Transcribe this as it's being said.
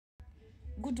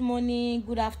Good morning,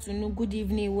 good afternoon, good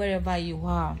evening, wherever you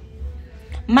are.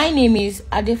 My name is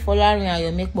Adefolarin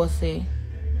Ayomekbose,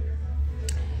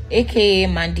 aka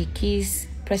Mandy Kiss,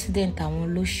 President of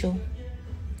Olosho.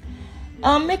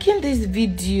 I'm making this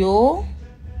video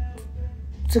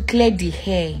to clear the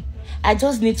air. I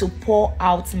just need to pour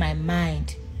out my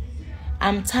mind.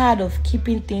 I'm tired of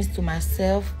keeping things to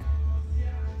myself.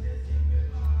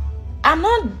 I'm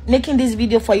not making this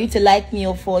video for you to like me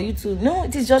or for you to... No,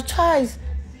 it is your choice.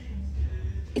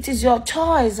 It is your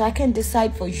choice. I can't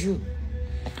decide for you.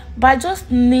 But I just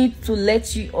need to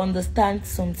let you understand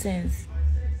some things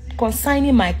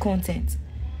concerning my content.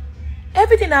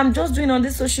 Everything I'm just doing on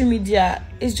this social media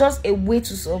is just a way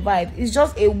to survive. It's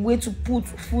just a way to put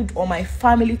food on my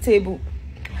family table.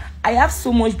 I have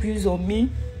so much bills on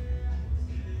me.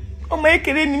 On my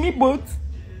academy, but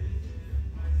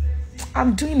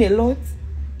I'm doing a lot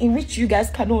in which you guys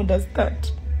cannot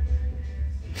understand.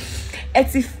 I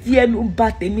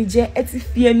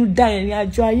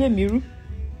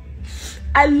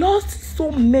lost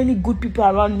so many good people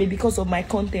around me because of my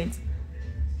content.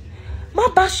 Ma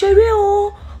bashere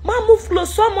o, ma mu flow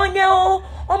someone o,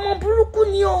 omo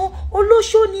buruku ni o,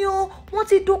 Olosho ni o, wọ́n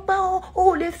ti dúpẹ́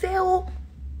o lè fẹ́ o.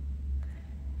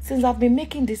 Since I've been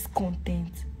making this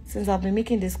content,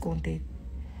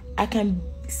 I can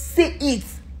see it.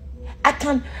 I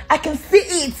can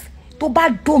see it. To bá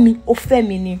dó mi, ó fẹ́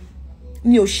mi ni.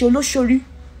 Mi ò ṣe Olosho rí.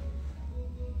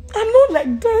 I'm not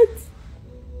like that.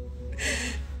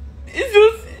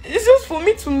 It's just for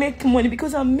me to make money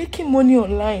because I'm making money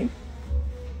online.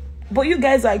 But you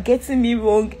guys are getting me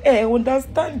wrong.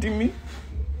 Understanding me.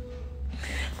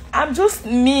 I'm just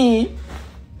me.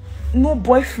 No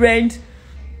boyfriend.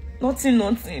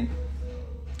 Nothing.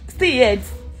 Still yet.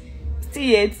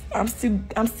 I'm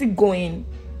still going.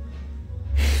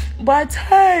 But at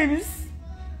times,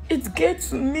 it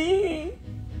gets to me.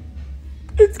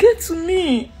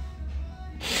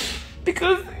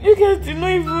 Because you guys did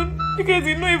not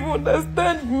even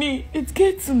understand me. It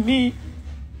gets to me.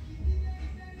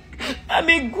 I'm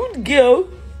a good girl.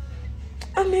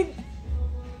 I'm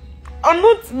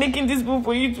not making this book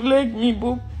for you to like me,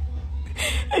 but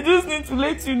I just need to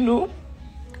let you know.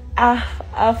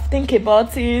 I've think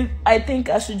about it. I think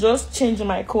I should just change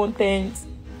my content.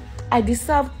 I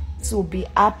deserve to be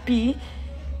happy.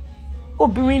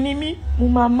 Obirini mi,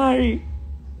 mama marry.